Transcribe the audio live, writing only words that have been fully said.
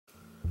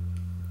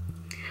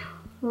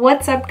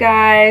What's up,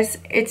 guys?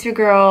 It's your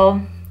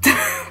girl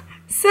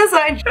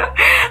SZA.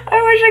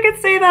 I wish I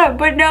could say that,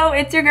 but no,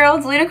 it's your girl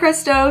Delina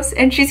Kristos,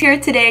 and she's here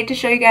today to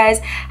show you guys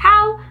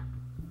how...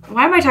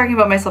 Why am I talking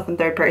about myself in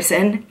third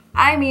person?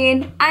 I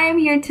mean, I am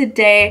here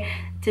today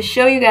to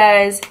show you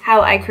guys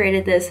how I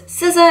created this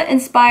SZA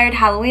inspired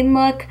Halloween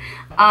look.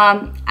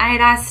 I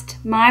had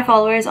asked my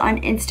followers on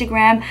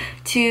Instagram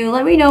to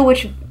let me know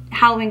which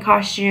Halloween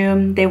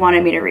costume they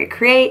wanted me to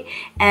recreate,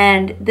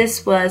 and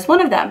this was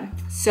one of them.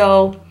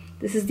 So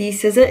this is the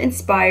SZA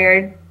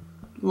inspired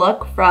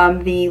look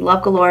from the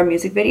Love Galore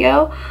music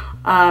video.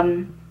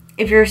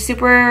 If you're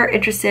super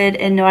interested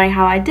in knowing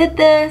how I did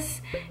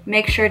this,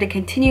 make sure to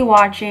continue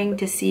watching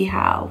to see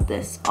how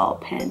this all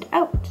panned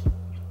out.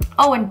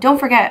 Oh, and don't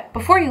forget,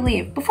 before you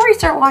leave, before you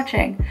start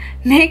watching,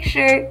 make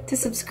sure to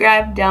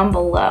subscribe down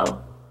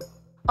below.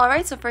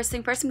 Alright, so first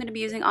thing first, I'm going to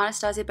be using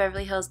Anastasia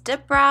Beverly Hills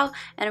Dip Brow,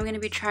 and I'm going to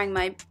be trying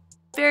my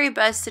very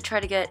best to try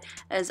to get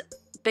as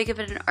big of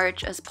an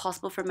arch as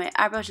possible for my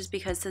eyebrows, just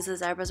because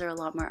SZA's eyebrows are a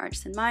lot more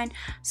arched than mine.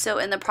 So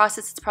in the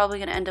process, it's probably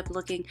going to end up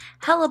looking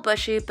hella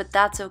bushy, but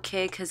that's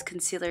okay because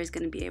concealer is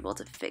going to be able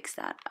to fix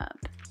that up.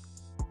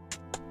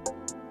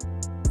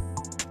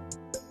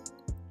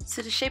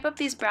 So to shape up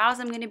these brows,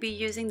 I'm going to be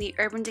using the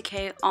Urban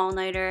Decay All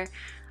Nighter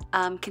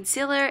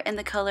concealer in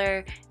the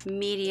color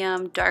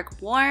Medium Dark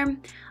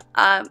Warm.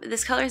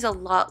 This color is a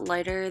lot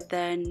lighter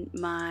than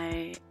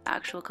my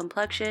actual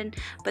complexion,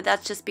 but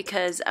that's just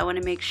because I want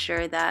to make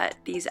sure that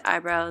these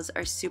eyebrows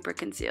are super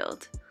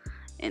concealed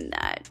in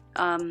that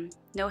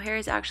no hair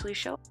is actually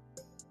showing.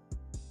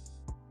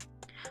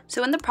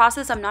 So in the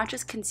process, I'm not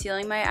just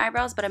concealing my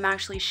eyebrows, but I'm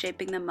actually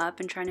shaping them up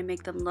and trying to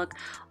make them look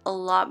a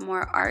lot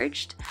more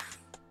arched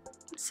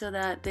so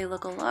that they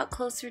look a lot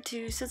closer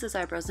to SZA's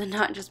eyebrows and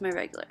not just my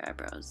regular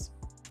eyebrows.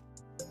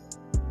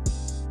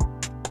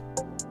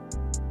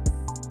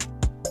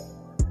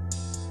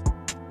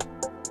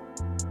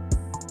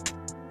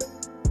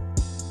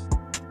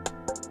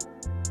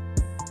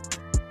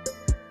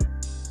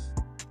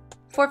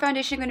 For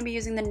foundation, I'm going to be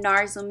using the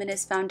NARS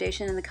Luminous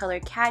Foundation in the color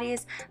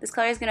Caddies. This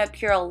color is going to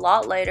appear a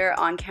lot lighter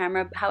on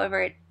camera,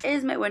 however, it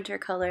is my winter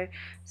color,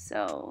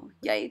 so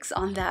yikes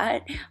on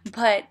that.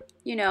 But,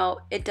 you know,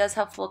 it does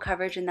have full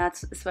coverage, and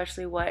that's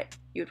especially what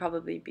you would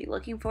probably be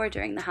looking for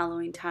during the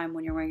Halloween time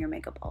when you're wearing your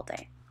makeup all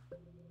day.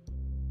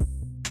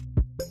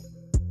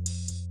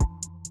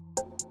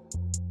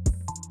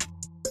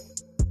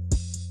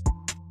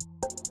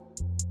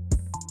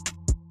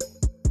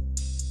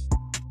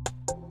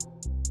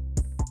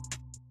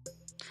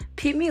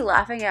 Keep me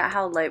laughing at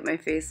how light my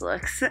face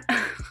looks.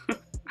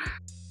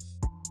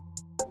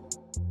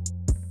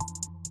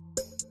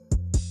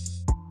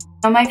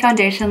 My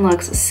foundation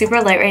looks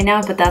super light right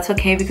now, but that's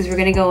okay because we're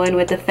gonna go in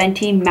with the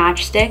Fenty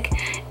Matchstick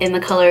in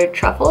the color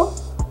Truffle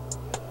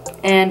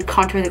and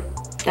contour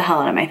the hell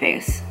out of my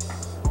face.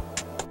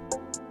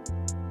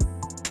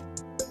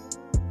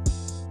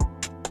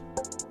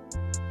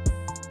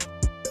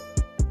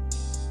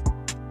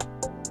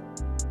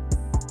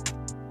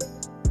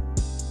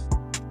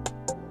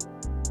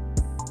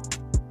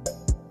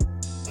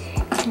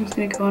 I'm just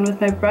going to go in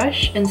with my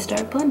brush and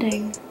start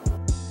blending.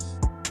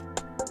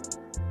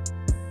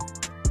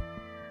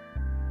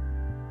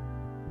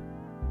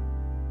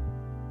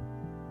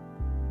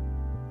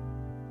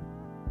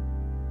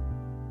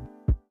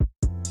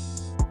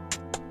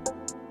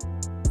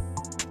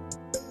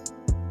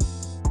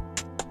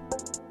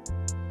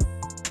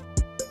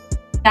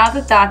 Now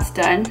that that's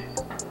done,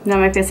 now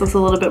my face looks a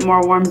little bit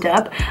more warmed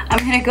up,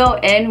 I'm going to go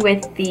in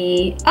with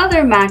the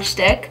other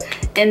matchstick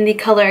in the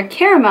color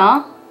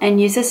Caramel and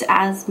use this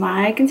as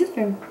my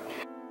concealer.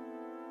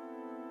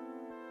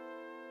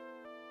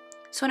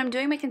 So when I'm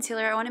doing my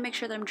concealer, I want to make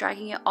sure that I'm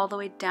dragging it all the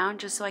way down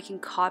just so I can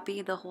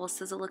copy the whole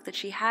SZA look that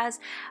she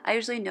has. I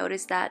usually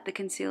notice that the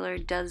concealer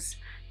does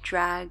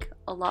drag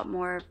a lot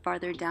more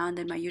farther down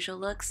than my usual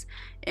looks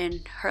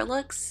in her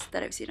looks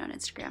that I've seen on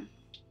Instagram.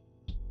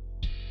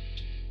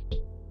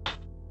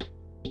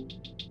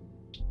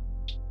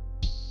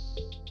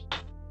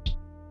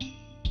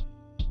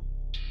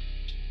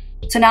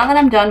 So now that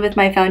I'm done with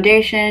my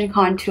foundation,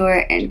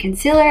 contour, and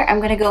concealer, I'm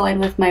going to go in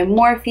with my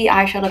Morphe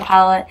eyeshadow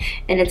palette,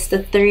 and it's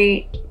the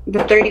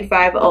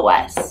 35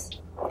 OS.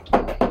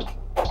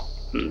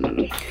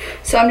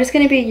 So I'm just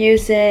going to be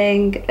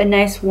using a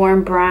nice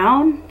warm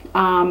brown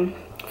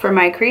for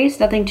my crease,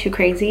 nothing too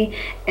crazy,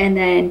 and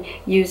then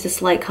use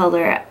this light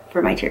color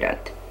for my tear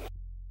duct.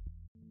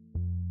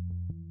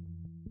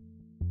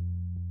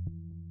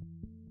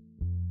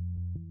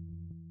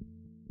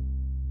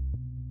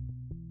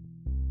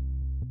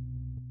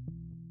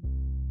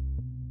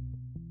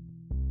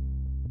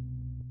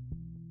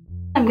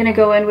 I'm gonna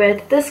go in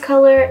with this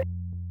color.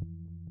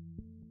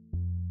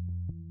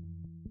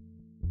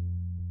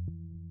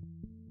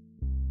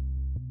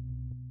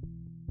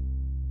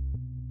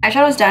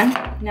 Eyeshadow's done.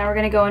 Now we're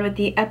gonna go in with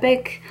the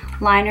Epic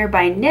Liner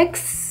by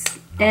NYX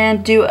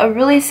and do a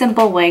really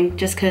simple wing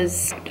just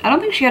because I don't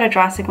think she had a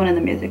drastic one in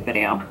the music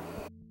video.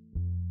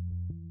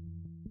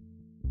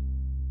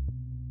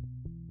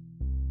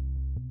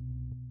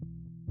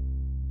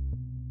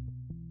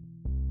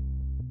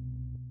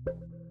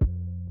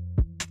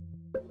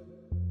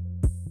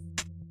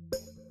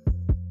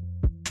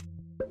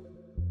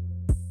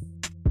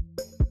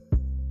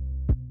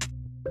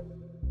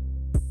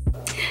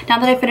 Now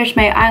that I finished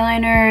my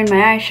eyeliner and my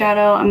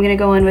eyeshadow, I'm gonna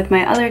go in with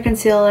my other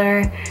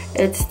concealer.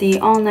 It's the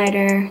All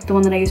Nighter, the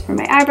one that I use for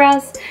my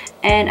eyebrows,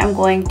 and I'm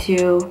going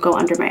to go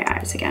under my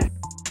eyes again.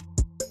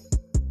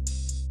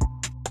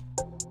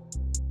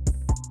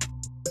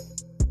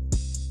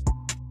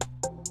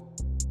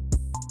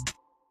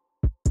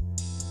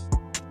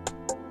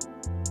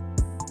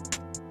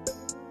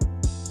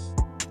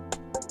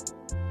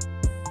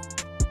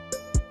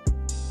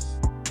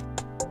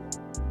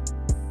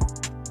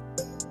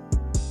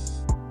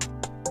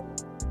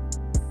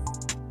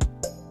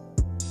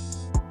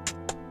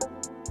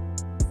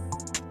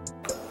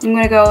 I'm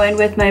gonna go in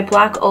with my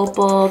black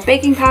opal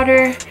baking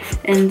powder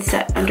and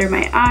set under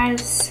my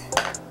eyes.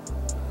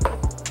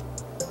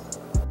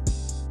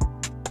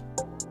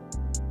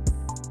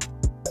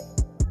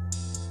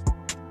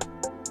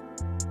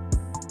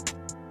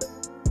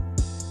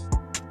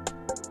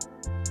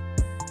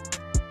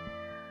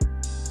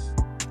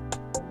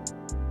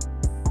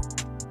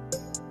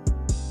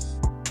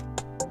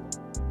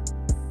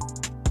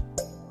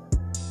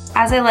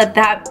 As I let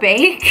that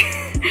bake,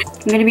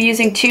 I'm gonna be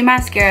using two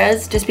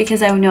mascaras just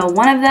because I know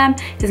one of them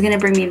is gonna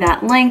bring me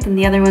that length and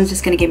the other one's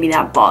just gonna give me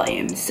that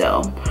volume.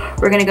 So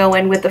we're gonna go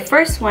in with the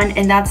first one,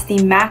 and that's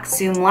the Max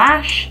Zoom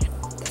Lash.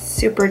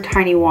 Super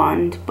tiny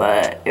wand,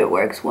 but it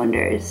works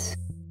wonders.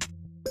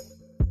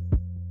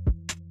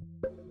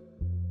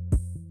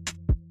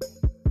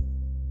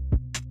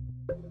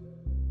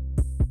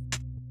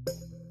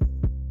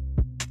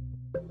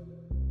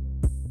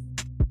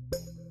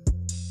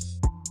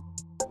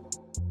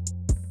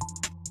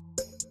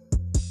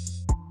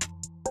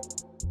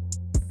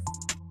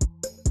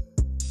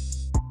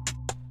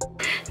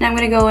 Now I'm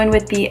gonna go in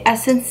with the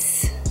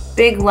Essence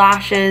Big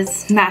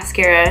Lashes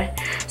mascara.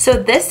 So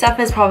this stuff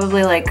is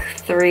probably like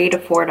 $3 to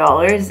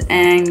 $4,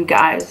 and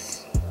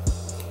guys,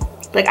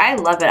 like, I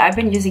love it. I've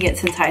been using it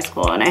since high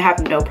school and I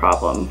have no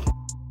problem.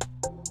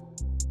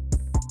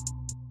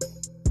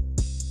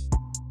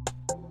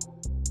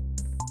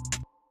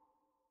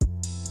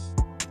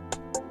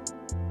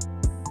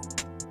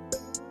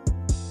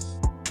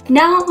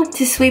 Now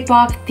to sweep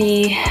off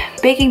the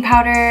baking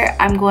powder,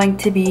 I'm going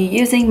to be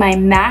using my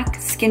MAC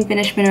Skin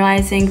Finish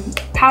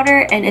Mineralizing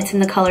Powder, and it's in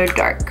the color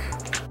Dark.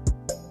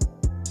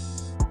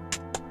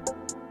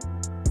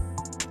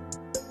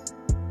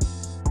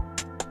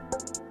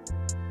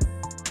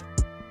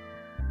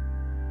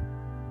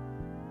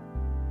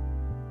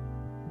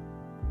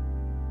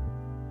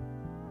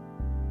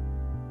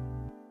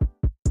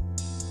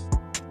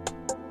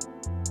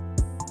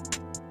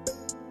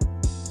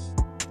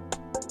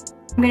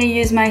 I'm going to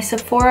use my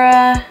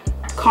Sephora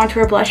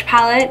contour blush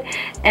palette,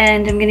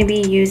 and I'm going to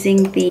be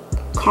using the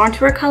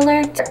contour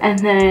color and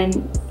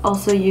then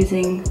also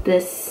using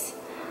this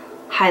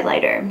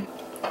highlighter.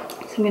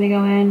 So I'm going to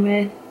go in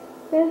with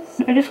this.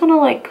 I just want to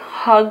like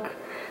hug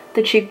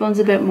the cheekbones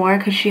a bit more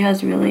because she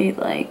has really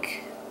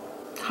like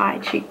high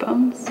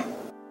cheekbones.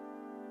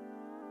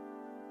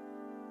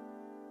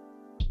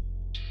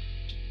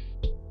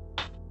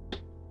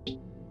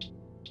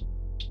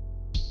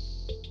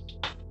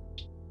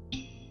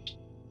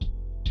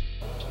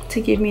 To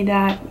give me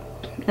that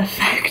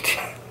effect.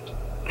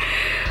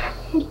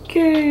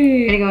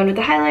 Okay. I'm gonna go in with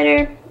the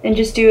highlighter and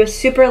just do a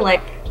super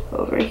light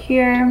over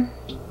here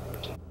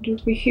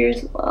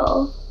as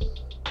well.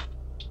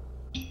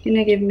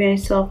 Gonna give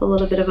myself a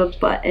little bit of a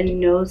butt and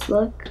nose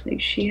look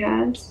like she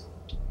has.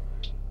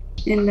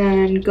 And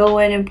then go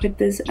in and put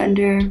this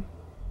under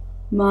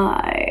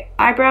my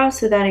eyebrows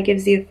so that it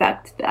gives the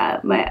effect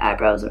that my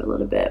eyebrows are a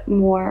little bit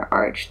more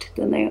arched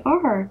than they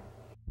are.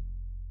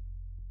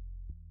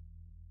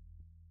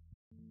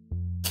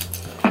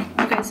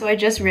 Okay, so I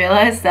just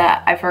realized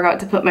that I forgot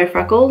to put my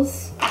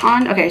freckles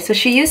on. Okay, so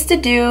she used to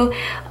do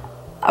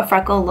a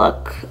freckle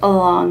look a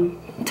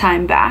long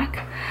time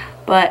back,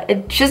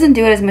 but she doesn't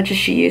do it as much as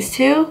she used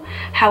to.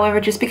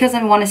 However, just because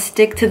I want to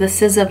stick to the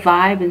SZA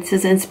vibe and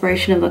SZA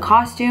inspiration of the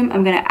costume,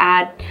 I'm gonna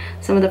add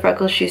some of the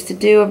freckles she used to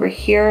do over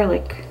here,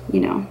 like, you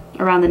know,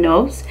 around the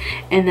nose,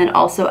 and then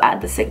also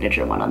add the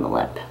signature one on the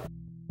lip.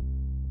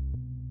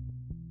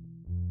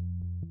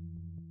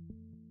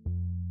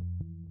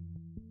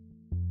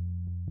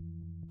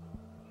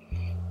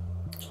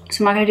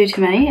 So I'm not gonna do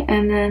too many,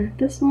 and then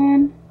this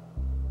one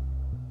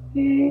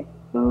right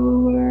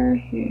over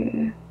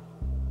here.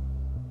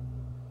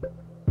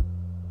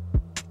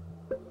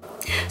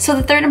 So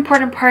the third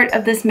important part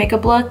of this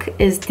makeup look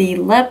is the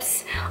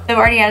lips. I've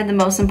already added the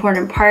most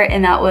important part,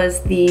 and that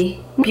was the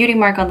beauty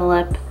mark on the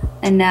lip.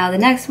 And now the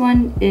next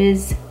one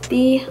is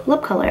the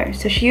lip color.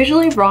 So she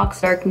usually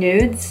rocks dark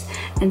nudes,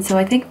 and so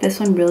I think this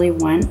one really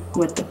went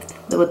with the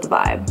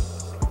vibe.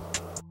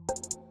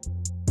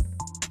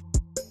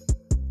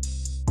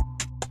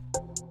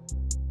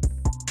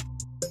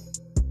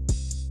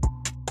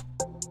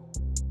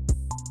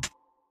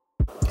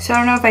 So I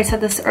don't know if I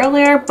said this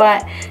earlier,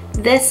 but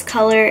This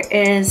color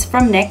is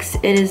from NYX.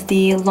 It is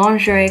the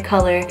lingerie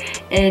color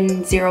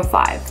in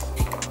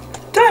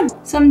 05.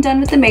 Done. So I'm done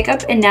with the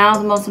makeup, and now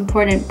the most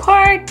important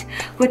part,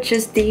 which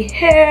is the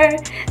hair.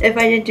 If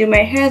I didn't do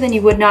my hair, then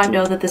you would not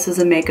know that this is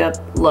a makeup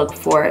look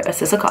for a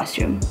SZA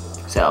costume.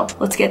 So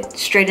let's get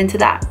straight into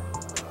that.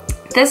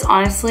 This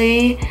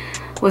honestly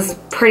was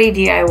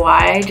pretty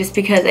DIY just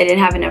because I didn't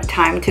have enough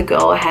time to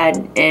go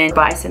ahead and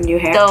buy some new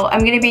hair. So I'm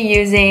gonna be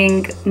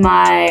using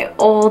my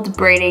old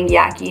braiding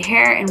yaki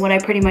hair, and what I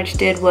pretty much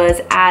did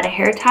was add a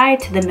hair tie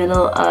to the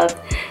middle of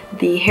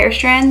the hair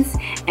strands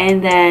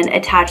and then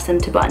attach them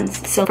to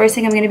buns. So first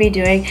thing I'm gonna be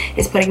doing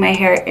is putting my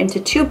hair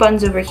into 2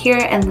 buns over here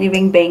and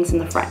leaving bangs in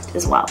the front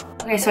as well.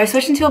 Okay, so I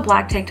switched into a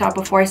black tank top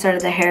before I started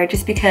the hair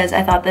just because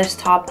I thought this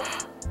top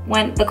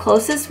went the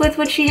closest with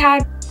what she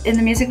had in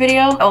the music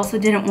video. I also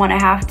didn't want to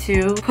have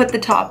to put the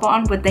top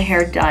on with the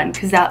hair done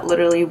because that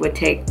literally would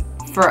take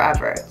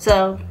forever.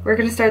 So we're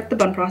gonna start the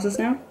bun process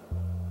now.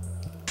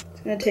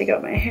 Just gonna take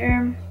out my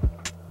hair,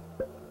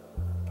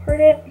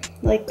 part it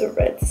like the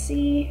Red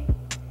Sea.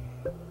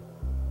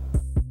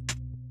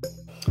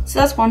 So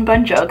that's one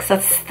bun jokes.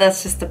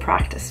 That's just the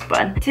practice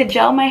bun. To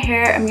gel my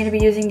hair, I'm gonna be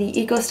using the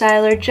Eco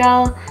Styler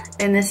gel,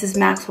 and this is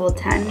Maxwell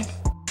 10.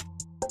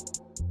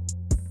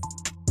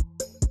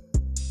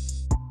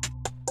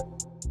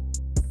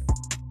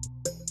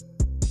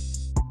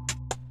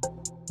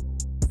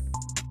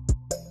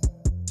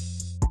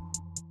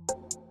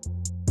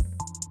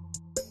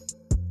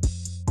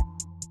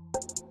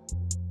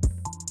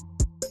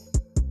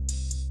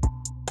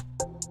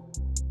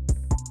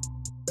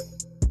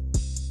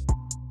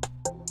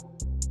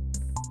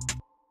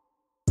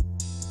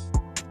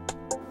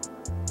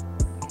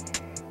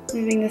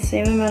 Leaving the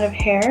same amount of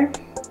hair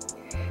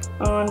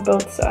on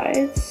both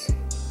sides.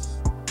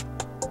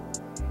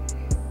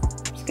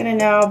 I'm just gonna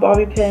now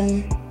bobby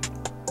pin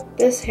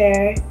this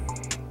hair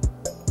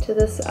to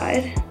the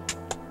side.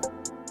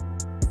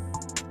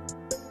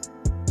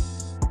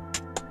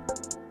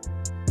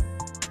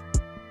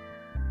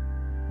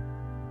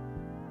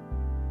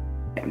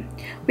 Okay.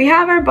 We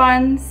have our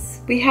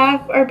buns, we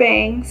have our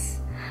bangs,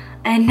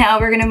 and now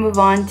we're gonna move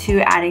on to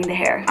adding the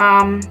hair.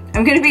 I'm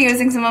gonna be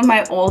using some of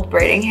my old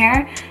braiding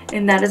hair,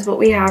 and that is what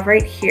we have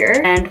right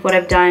here. And what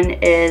I've done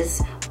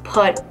is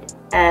put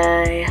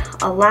a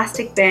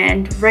elastic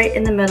band right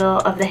in the middle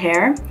of the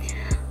hair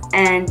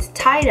and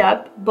tied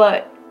up,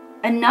 but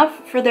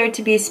enough for there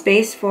to be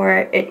space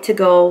for it to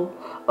go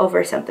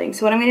over something.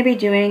 So what I'm gonna be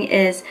doing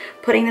is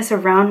putting this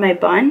around my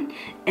bun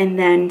and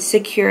then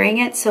securing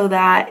it so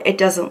that it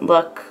doesn't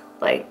look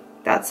like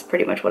that's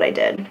pretty much what I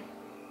did.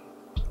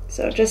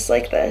 So just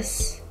like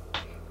this,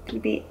 I'm gonna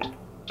be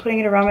putting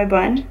it around my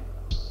bun.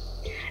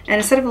 And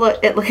instead of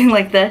it looking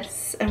like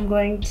this, I'm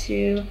going to,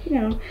 you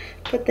know,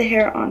 put the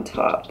hair on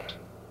top.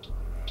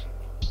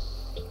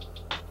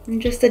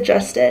 And just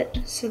adjust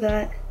it so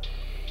that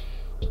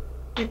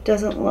it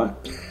doesn't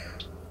look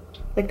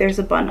like there's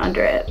a bun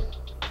under it.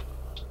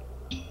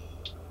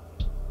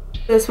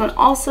 This one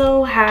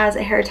also has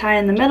a hair tie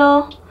in the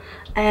middle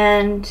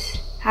and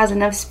has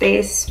enough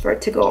space for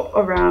it to go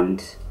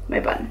around my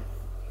bun.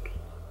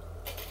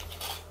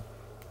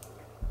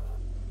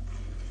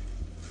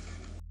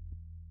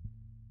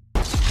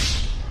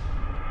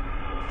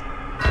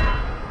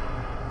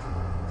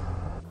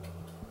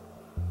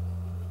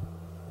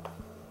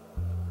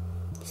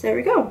 So there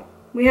we go.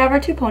 We have our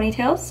 2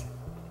 ponytails.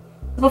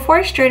 Before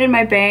I straighten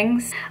my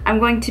bangs, I'm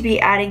going to be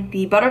adding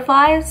the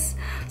butterflies.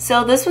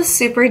 So this was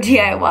super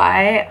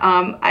DIY.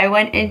 I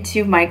went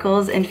into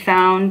Michael's and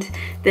found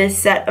this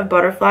set of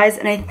butterflies,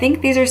 and I think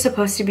these are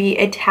supposed to be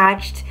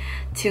attached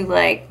to,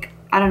 like,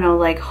 I don't know,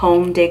 like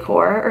home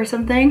decor or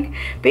something.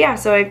 But yeah,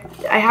 so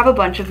I have a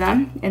bunch of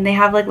them, and they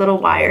have like little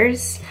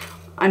wires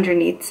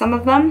underneath some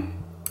of them.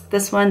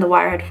 This one, the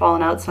wire had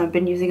fallen out, so I've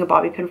been using a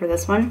bobby pin for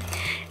this one.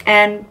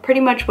 And pretty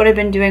much what I've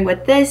been doing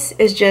with this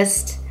is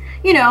just,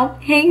 you know,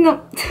 hanging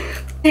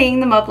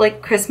them up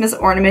like Christmas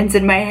ornaments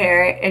in my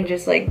hair and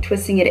just like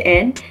twisting it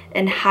in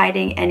and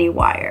hiding any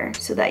wire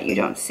so that you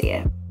don't see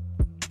it.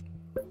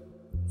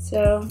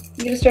 So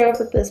I'm gonna start off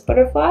with this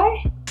butterfly.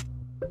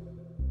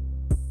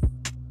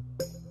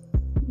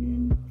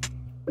 And,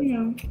 you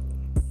know,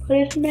 put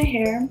it in my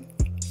hair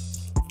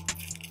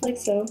like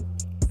so.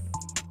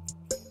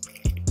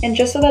 And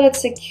just so that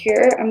it's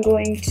secure, I'm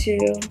going to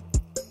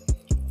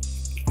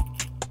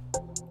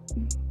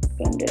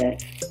bend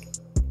it.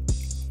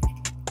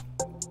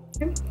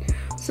 Okay.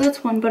 So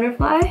that's one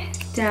butterfly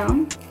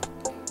down.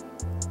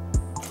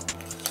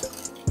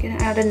 I'm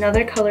gonna add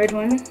another colored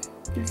one,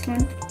 this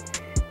one,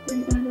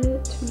 and add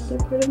it to another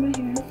part of my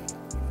hair.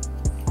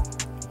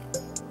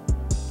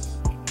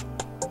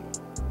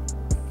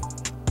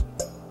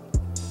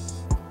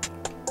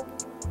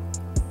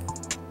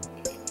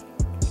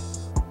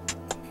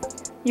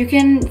 You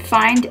can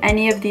find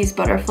any of these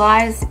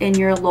butterflies in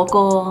your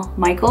local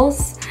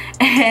Michael's,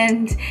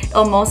 and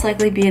it'll most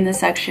likely be in the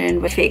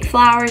section with fake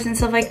flowers and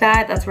stuff like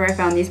that. That's where I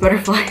found these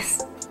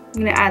butterflies.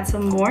 I'm gonna add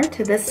some more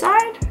to this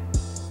side.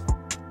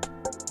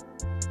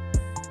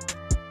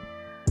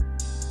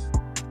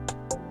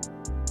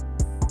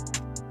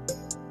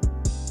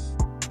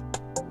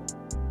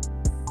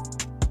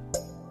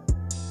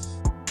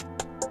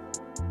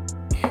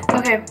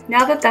 Okay,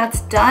 now that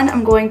that's done,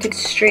 I'm going to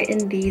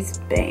straighten these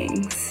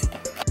bangs.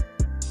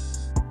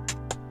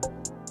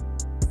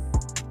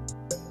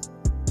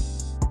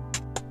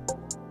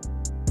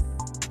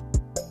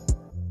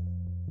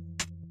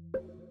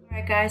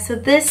 Alright guys, so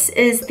this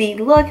is the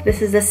look.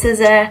 This is the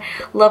SZA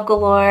Love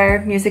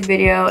Galore music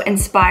video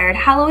inspired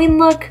Halloween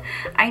look.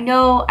 I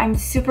know I'm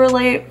super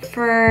late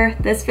for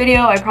this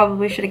video. I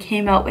probably should have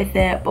came out with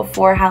it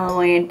before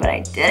Halloween, but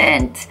I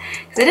didn't.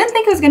 Because I didn't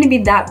think it was going to be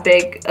that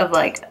big of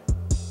like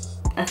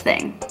a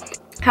thing.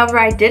 However,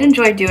 I did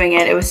enjoy doing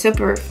it. It was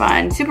super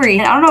fun, super easy.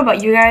 And I don't know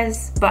about you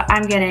guys, but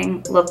I'm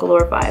getting Love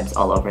Galore vibes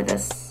all over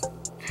this.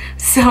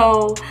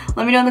 So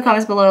let me know in the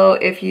comments below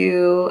if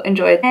you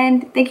enjoyed.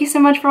 And thank you so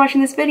much for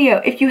watching this video.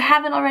 If you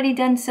haven't already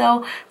done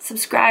so,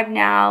 subscribe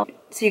now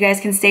so you guys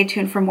can stay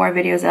tuned for more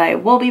videos that I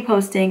will be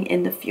posting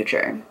in the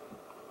future.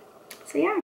 So yeah.